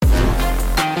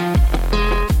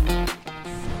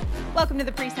Welcome to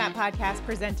the Pre-Snap Podcast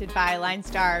presented by Line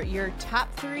Star, your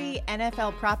top 3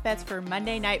 NFL prop bets for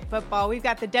Monday Night Football. We've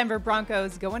got the Denver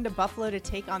Broncos going to Buffalo to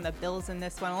take on the Bills in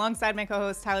this one. Alongside my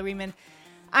co-host Tyler Riemann,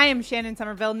 I am Shannon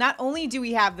Somerville. Not only do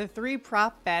we have the 3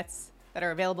 prop bets that are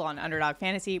available on Underdog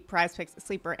Fantasy, Prize Picks,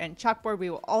 Sleeper, and Chalkboard,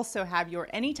 we will also have your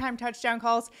anytime touchdown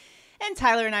calls. And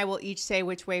Tyler and I will each say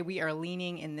which way we are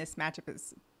leaning in this matchup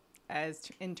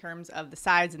as in terms of the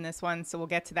sides in this one. So we'll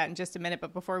get to that in just a minute.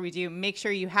 But before we do, make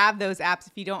sure you have those apps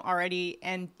if you don't already,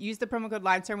 and use the promo code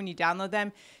LineStar when you download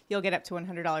them. You'll get up to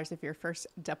 $100 if your first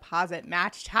deposit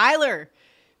matched. Tyler,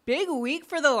 big week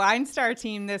for the Line Star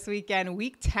team this weekend.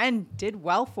 Week 10 did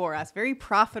well for us. Very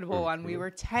profitable one. We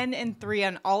were 10-3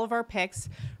 on all of our picks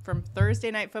from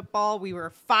Thursday Night Football. We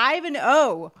were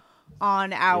 5-0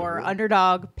 on our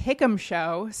Underdog Pick'em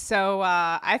show. So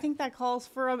I think that calls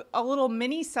for a little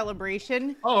mini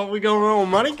celebration. Oh, we go a little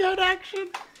money cut action?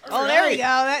 All there we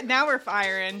go. Now we're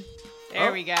firing.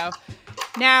 There we go.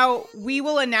 Now, we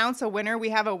will announce a winner. We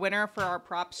have a winner for our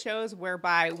props shows,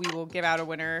 whereby we will give out a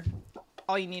winner.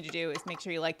 All you need to do is make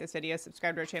sure you like this video,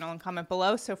 subscribe to our channel, and comment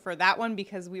below. So for that one,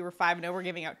 because we were 5-0, we're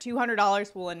giving out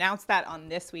 $200. We'll announce that on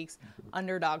this week's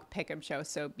Underdog Pick'em show.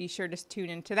 So be sure to tune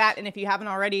into that. And if you haven't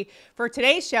already, for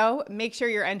today's show, make sure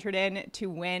you're entered in to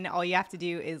win. All you have to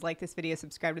do is like this video,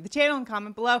 subscribe to the channel, and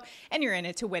comment below, and you're in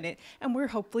it to win it. And we're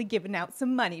hopefully giving out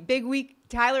some money. Big week.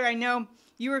 Tyler, I know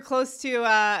you were close to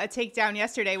a takedown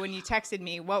yesterday when you texted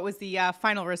me. What was the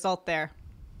final result there?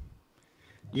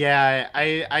 Yeah,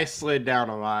 I slid down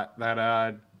a lot.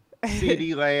 That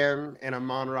CD Lamb and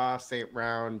Amon-Ra St.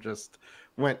 Brown just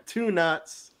went too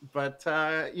nuts. But,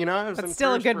 I was in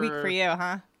still first a good week for you,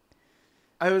 huh?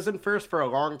 I was in first for a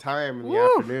long time in the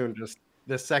afternoon. Just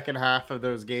the second half of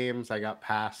those games, I got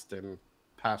passed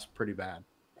pretty bad.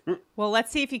 Well,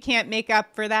 let's see if you can't make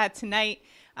up for that tonight.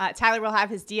 Tyler will have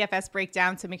his DFS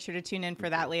breakdown, so make sure to tune in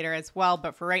for that later as well.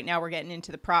 But for right now, we're getting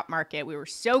into the prop market. We were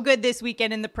so good this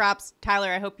weekend in the props. Tyler,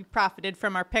 I hope you profited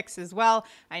from our picks as well.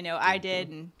 I know I did,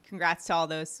 and congrats to all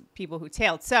those people who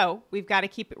tailed. So we've got to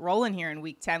keep it rolling here in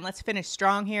Week 10. Let's finish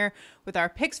strong here with our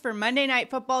picks for Monday Night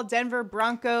Football. Denver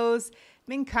Broncos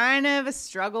been kind of a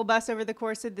struggle bus over the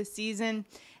course of the season.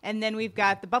 And then we've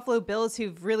got the Buffalo Bills,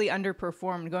 who've really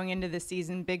underperformed going into the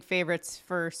season, big favorites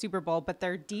for Super Bowl, but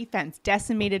their defense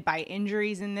decimated by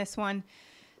injuries in this one.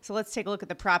 So let's take a look at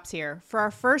the props here. For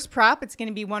our first prop, it's going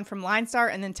to be one from Line Star,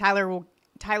 and then Tyler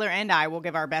and I will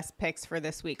give our best picks for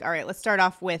this week. All right, let's start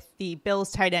off with the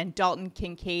Bills tight end, Dalton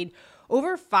Kincaid.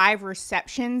 Over 5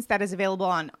 receptions. That is available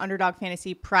on Underdog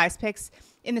Fantasy Prize Picks.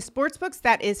 In the sports books,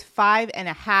 that is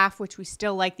 5.5, which we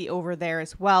still like the over there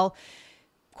as well.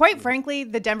 Quite frankly,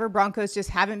 the Denver Broncos just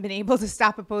haven't been able to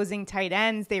stop opposing tight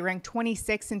ends. They rank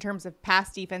 26 in terms of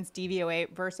pass defense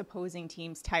DVOA versus opposing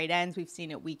teams' tight ends. We've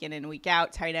seen it week in and week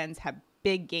out. Tight ends have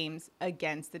big games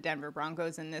against the Denver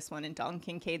Broncos in this one, and Dalton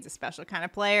Kincaid's a special kind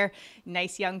of player.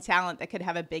 Nice young talent that could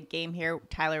have a big game here.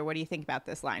 Tyler, what do you think about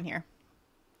this line here?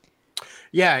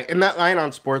 Yeah, and that line on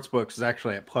sportsbooks is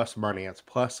actually at plus money. It's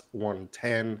plus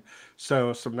 110.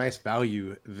 So some nice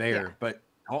value there. Yeah. But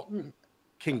Dalton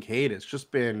Kincaid has just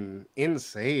been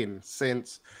insane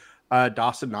since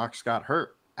Dawson Knox got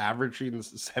hurt, averaging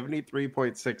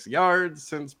 73.6 yards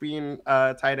since being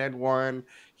tight end 1.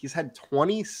 He's had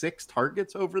 26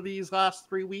 targets over these last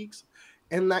 3 weeks,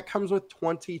 and that comes with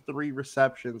 23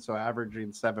 receptions, so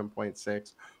averaging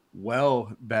 7.6.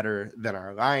 Well better than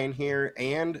our line here.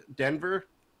 And Denver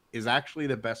is actually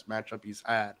the best matchup he's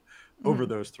had over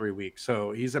those 3 weeks.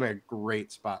 So he's in a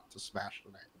great spot to smash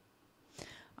tonight.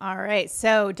 All right.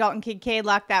 So Dalton Kincaid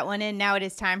locked that one in. Now it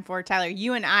is time for Tyler,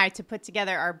 you and I, to put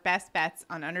together our best bets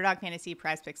on Underdog Fantasy,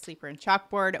 Prize Picks, Sleeper, and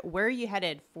Chalkboard. Where are you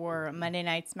headed for Monday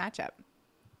night's matchup?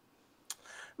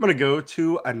 I'm going to go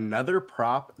to another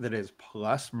prop that is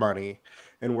plus money,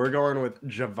 and we're going with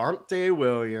Javonte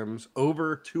Williams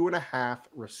over 2.5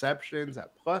 receptions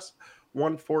at plus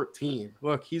 114.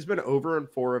 Look, he's been over in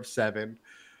 4 of 7,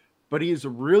 but he's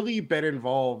really been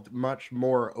involved much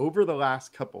more over the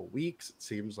last couple weeks. It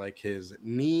seems like his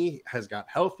knee has got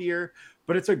healthier,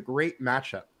 but it's a great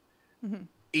matchup.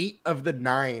 8 of the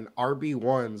 9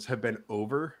 RB1s have been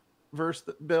over versus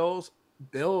the Bills.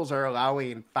 Bills are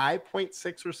allowing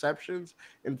 5.6 receptions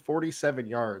and 47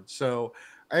 yards. So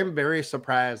I'm very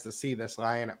surprised to see this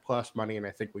line at plus money, and I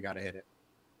think we got to hit it.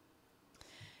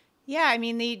 Yeah, I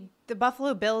mean, the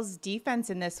Buffalo Bills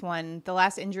defense in this one, the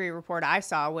last injury report I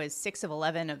saw was 6 of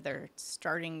 11 of their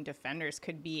starting defenders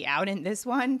could be out in this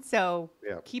one. So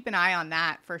keep an eye on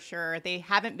that for sure. They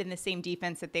haven't been the same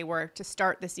defense that they were to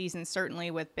start the season,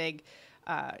 certainly with big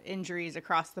injuries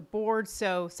across the board.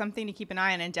 So something to keep an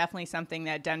eye on, and definitely something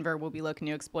that Denver will be looking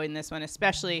to exploit in this one,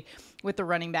 especially with the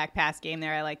running back pass game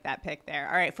there. I like that pick there.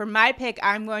 All right, for my pick,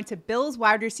 I'm going to Bills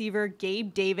wide receiver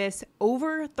Gabe Davis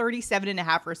over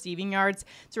 37.5 receiving yards.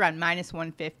 It's around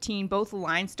 -115. Both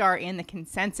Line Star and the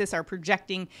consensus are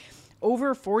projecting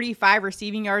over 45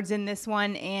 receiving yards in this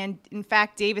one. And in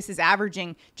fact, Davis is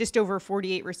averaging just over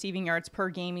 48 receiving yards per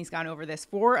game. He's gone over this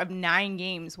 4 of 9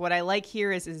 games. What I like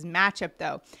here is his matchup,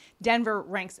 though. Denver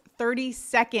ranks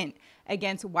 32nd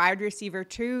against wide receiver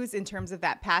twos in terms of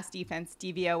that pass defense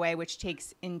DVOA, which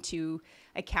takes into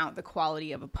account the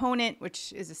quality of opponent,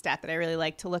 which is a stat that I really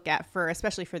like to look at for,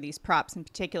 especially for these props in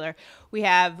particular. We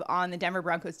have on the Denver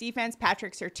Broncos defense,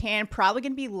 Patrick Surtain probably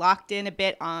going to be locked in a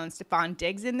bit on Stephon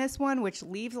Diggs in this one, which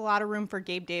leaves a lot of room for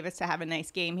Gabe Davis to have a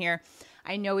nice game here.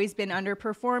 I know he's been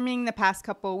underperforming the past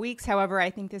couple of weeks. However,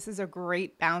 I think this is a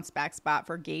great bounce back spot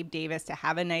for Gabe Davis to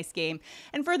have a nice game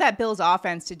and for that Bills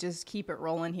offense to just keep it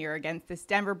rolling here against this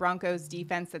Denver Broncos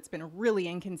defense that's been really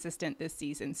inconsistent this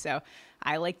season. So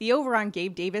I like the over on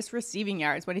Gabe Davis receiving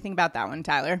yards. What do you think about that one,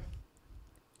 Tyler?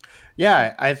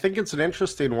 Yeah, I think it's an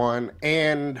interesting one.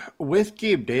 And with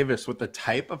Gabe Davis, with the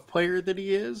type of player that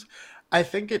he is, I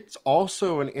think it's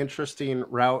also an interesting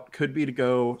route could be to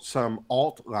go some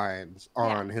alt lines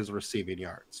on his receiving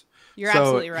yards. You're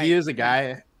absolutely right. He is a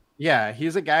guy. Yeah,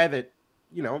 he's a guy that,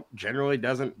 generally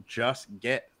doesn't just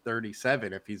get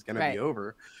 37 if he's going to be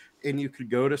over. And you could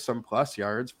go to some plus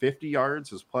yards. 50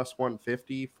 yards is plus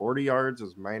 150. 40 yards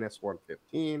is minus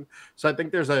 115. So I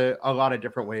think there's a lot of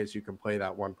different ways you can play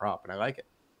that one prop, and I like it.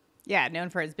 Yeah, known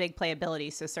for his big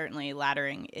playability, so certainly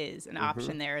laddering is an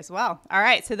option there as well. All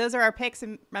right, so those are our picks.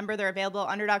 And remember, they're available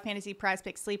Underdog Fantasy, Prize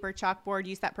Pick, Sleeper, Chalkboard.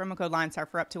 Use that promo code LINESTAR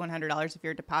for up to $100 if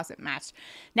your deposit matched.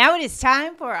 Now it is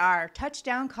time for our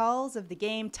touchdown calls of the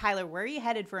game. Tyler, where are you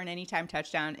headed for an anytime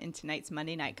touchdown in tonight's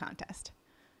Monday night contest?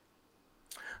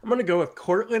 I'm going to go with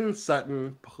Courtland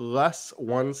Sutton plus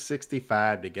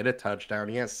 165 to get a touchdown.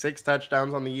 He has 6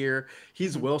 touchdowns on the year.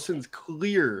 He's Wilson's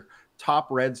clear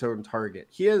top red zone target.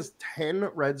 He has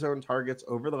 10 red zone targets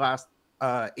over the last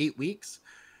 8 weeks.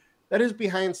 That is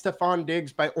behind Stephon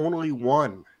Diggs by only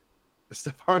 1.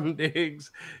 Stephon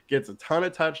Diggs gets a ton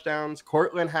of touchdowns.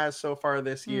 Courtland has so far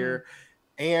this year.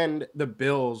 And the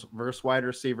Bills versus wide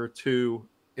receiver 2.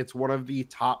 It's one of the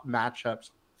top matchups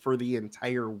for the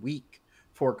entire week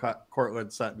for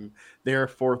Courtland Sutton. They're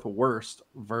 4th worst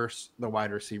versus the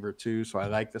wide receiver 2. So I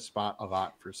like the spot a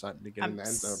lot for Sutton to get in the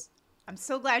end zone. I'm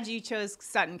so glad you chose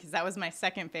Sutton because that was my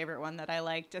second favorite one that I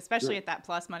liked, especially at that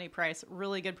plus money price.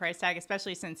 Really good price tag,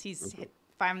 especially since he's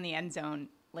found the end zone.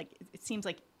 Like it seems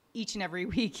like each and every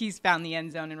week he's found the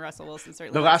end zone, and Russell Wilson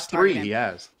certainly the last 3 he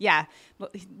has. Yeah,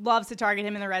 he loves to target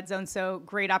him in the red zone, so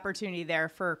great opportunity there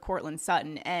for Courtland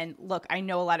Sutton. And look, I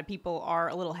know a lot of people are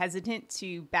a little hesitant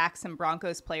to back some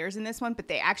Broncos players in this one, but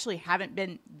they actually haven't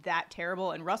been that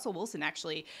terrible. And Russell Wilson,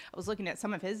 actually, I was looking at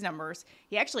some of his numbers.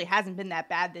 He actually hasn't been that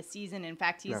bad this season. In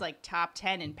fact, he's like top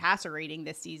 10 in passer rating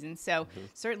this season. So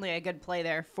certainly a good play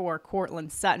there for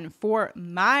Courtland Sutton. For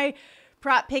my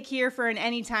prop pick here for an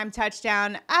anytime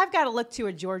touchdown, I've got to look to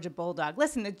a Georgia Bulldog.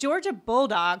 Listen, the Georgia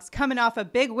Bulldogs coming off a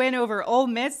big win over Ole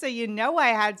Miss, so you know I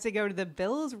had to go to the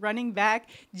Bills running back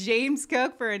James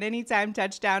Cook for an anytime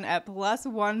touchdown at plus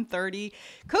 130.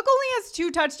 Cook only has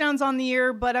 2 touchdowns on the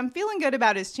year, but I'm feeling good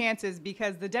about his chances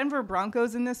because the Denver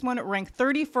Broncos in this one rank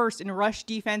 31st in rush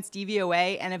defense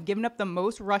DVOA and have given up the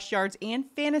most rush yards and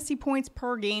fantasy points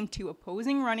per game to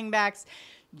opposing running backs.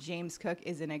 James Cook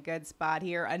is in a good spot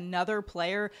here. Another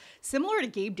player similar to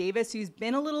Gabe Davis, who's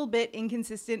been a little bit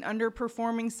inconsistent,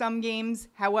 underperforming some games.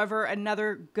 However,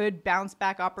 another good bounce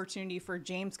back opportunity for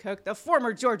James Cook, the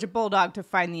former Georgia Bulldog, to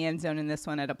find the end zone in this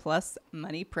one at a plus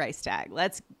money price tag.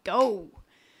 Let's go.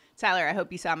 Tyler, I hope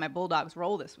you saw my Bulldogs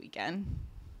roll this weekend.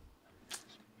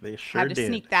 They sure had to did.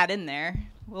 Sneak that in there.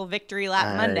 A little victory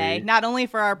lap Monday, not only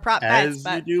for our prop bets,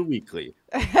 but as you do weekly.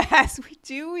 As we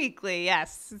do weekly,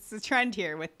 yes. It's a trend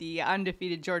here with the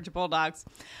undefeated Georgia Bulldogs.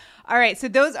 All right, so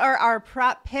those are our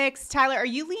prop picks. Tyler, are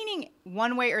you leaning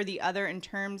one way or the other in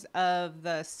terms of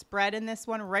the spread in this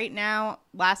one? Right now,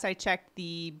 last I checked,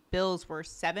 the Bills were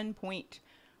 7-point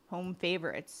home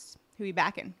favorites. Who are you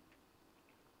backing?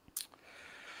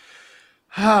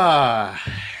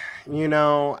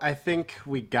 I think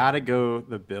we got to go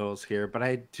the Bills here, but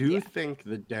I do think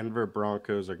the Denver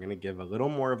Broncos are going to give a little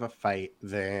more of a fight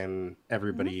than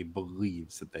everybody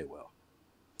believes that they will.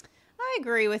 I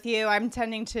agree with you. I'm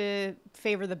tending to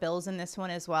favor the Bills in this one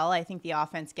as well. I think the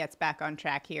offense gets back on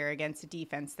track here against a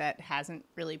defense that hasn't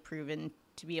really proven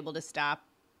to be able to stop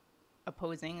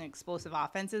opposing explosive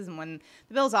offenses. And when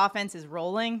the Bills offense is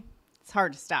rolling, It's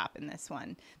hard to stop in this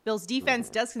one. Bills defense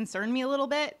does concern me a little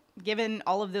bit, given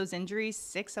all of those injuries.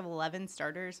 6 of 11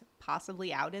 starters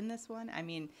possibly out in this one. I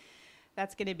mean,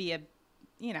 that's going to be a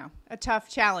tough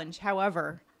challenge.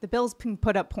 However, the Bills can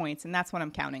put up points, and that's what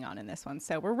I'm counting on in this one.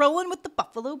 So we're rolling with the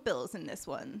Buffalo Bills in this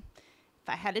one. If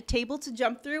I had a table to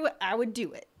jump through, I would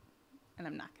do it. And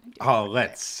I'm not going to do it. Oh,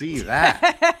 let's see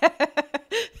that.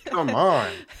 Come on.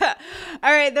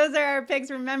 All right, those are our picks.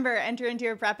 Remember, enter into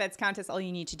your prop bets contest. All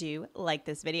you need to do, like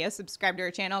this video, subscribe to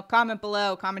our channel, comment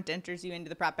below. Comment enters you into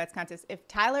the prop bets contest. If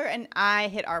Tyler and I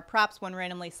hit our props, one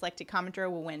randomly selected commenter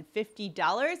will win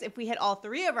 $50. If we hit all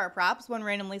 3 of our props, one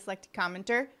randomly selected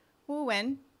commenter will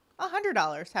win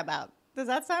 $100. How about? Does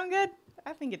that sound good?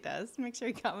 I think it does. Make sure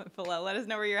you comment below. Let us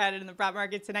know where you're at in the prop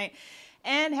market tonight.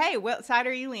 And hey, what side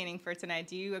are you leaning for tonight?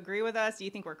 Do you agree with us? Do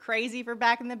you think we're crazy for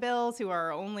backing the Bills, who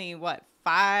are only,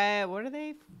 5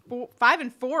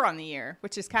 and 4 on the year,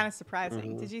 which is kind of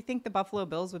surprising. Did you think the Buffalo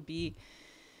Bills would be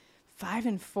 5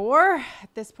 and 4 at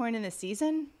this point in the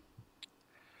season?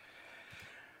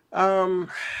 I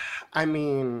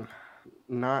mean,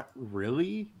 not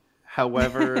really.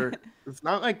 However, it's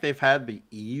not like they've had the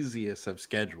easiest of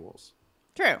schedules.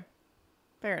 True.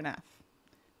 Fair enough.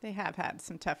 They have had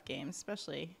some tough games,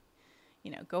 especially,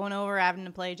 going over, having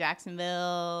to play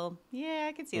Jacksonville. Yeah,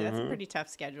 I can see that's a pretty tough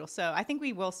schedule. So I think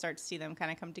we will start to see them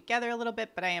kind of come together a little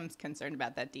bit, but I am concerned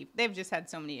about that deep. They've just had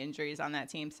so many injuries on that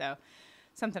team, so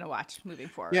something to watch moving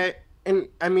forward. Yeah, and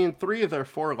I mean, 3 of their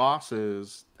 4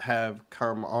 losses have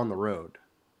come on the road.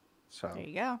 So there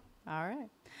you go. All right.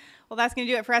 Well, that's going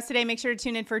to do it for us today. Make sure to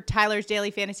tune in for Tyler's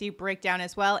Daily Fantasy Breakdown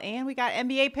as well. And we got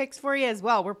NBA picks for you as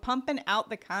well. We're pumping out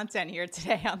the content here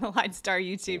today on the Line Star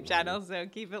YouTube channel. So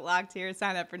keep it locked here.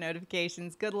 Sign up for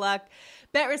notifications. Good luck.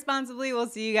 Bet responsibly. We'll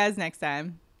see you guys next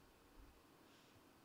time.